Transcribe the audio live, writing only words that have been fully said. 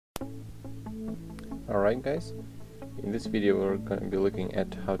Alright guys, in this video we're going to be looking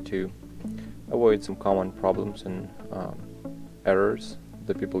at how to avoid some common problems and errors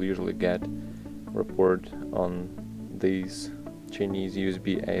that people usually get reported on these Chinese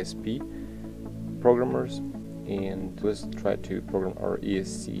USBISP programmers. And let's try to program our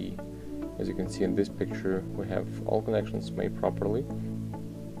ESC. As you can see in this picture, we have all connections made properly.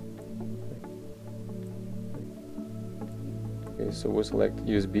 Okay, so we select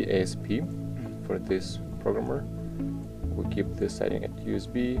USBISP for this programmer. We keep this setting at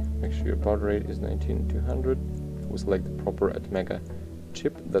USB, make sure your baud rate is 19200. We select the proper Atmega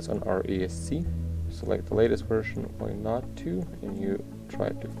chip that's on our ESC. Select the latest version, why not to, and you try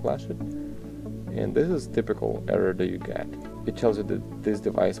to flash it. And this is typical error that you get. It tells you that this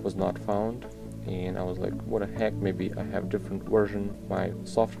device was not found, and I was like, what the heck, maybe I have different version, my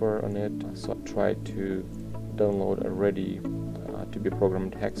software on it. So I tried to download already to be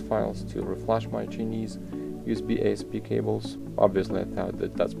programmed hex files to reflash my Chinese USBISP cables. Obviously I thought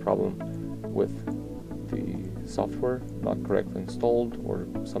that that's problem with the software not correctly installed or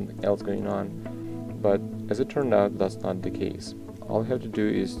something else going on, but as it turned out that's not the case. All you have to do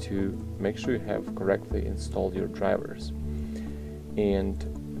is to make sure you have correctly installed your drivers. And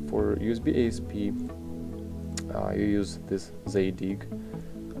for USBISP you use this ZDIG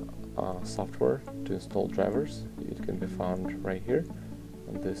software to install drivers. It can be found right here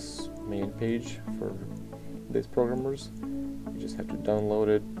on this main page for these programmers. You just have to download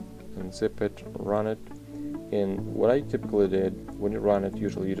it, unzip it, run it. And what I typically did, when you run it,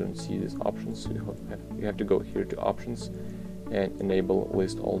 usually you don't see these options, so you have to go here to options and enable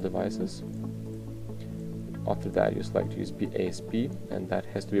list all devices. After that you select USBISP, and that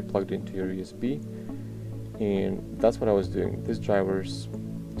has to be plugged into your USB. And that's what I was doing. These drivers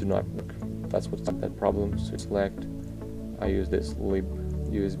do not work. That's what's that problem. So select, I use this lib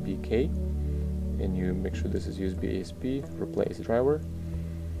USBK, and you make sure this is USBISP, replace driver.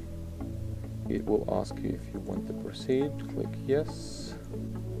 It will ask you if you want to proceed, click yes.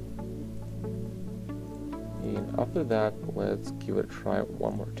 And after that, let's give it a try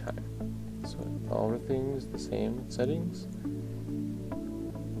one more time. So everything is the same settings.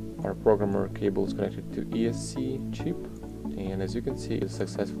 Our programmer cable is connected to ESC chip, and as you can see, it's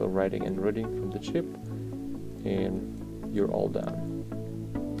successfully writing and reading from the chip, and you're all done.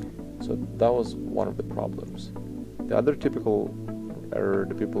 So that was one of the problems. The other typical error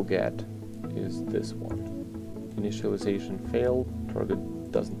that people get is this one. Initialization failed,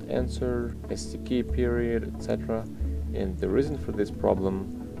 target doesn't answer, STK period, etc. And the reason for this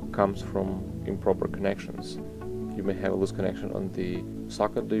problem comes from improper connections. You may have a loose connection on the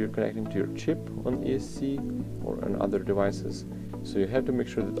socket that you're connecting to your chip on ESC or on other devices. So you have to make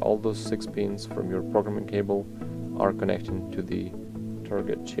sure that all those 6 pins from your programming cable are connecting to the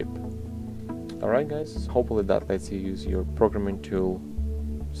target chip. Alright guys, hopefully that lets you use your programming tool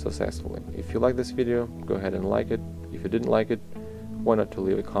successfully. If you like this video, go ahead and like it. If you didn't like it, why not to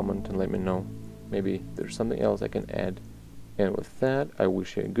leave a comment and let me know. Maybe there's something else I can add. And with that, I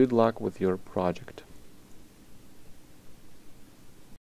wish you good luck with your project.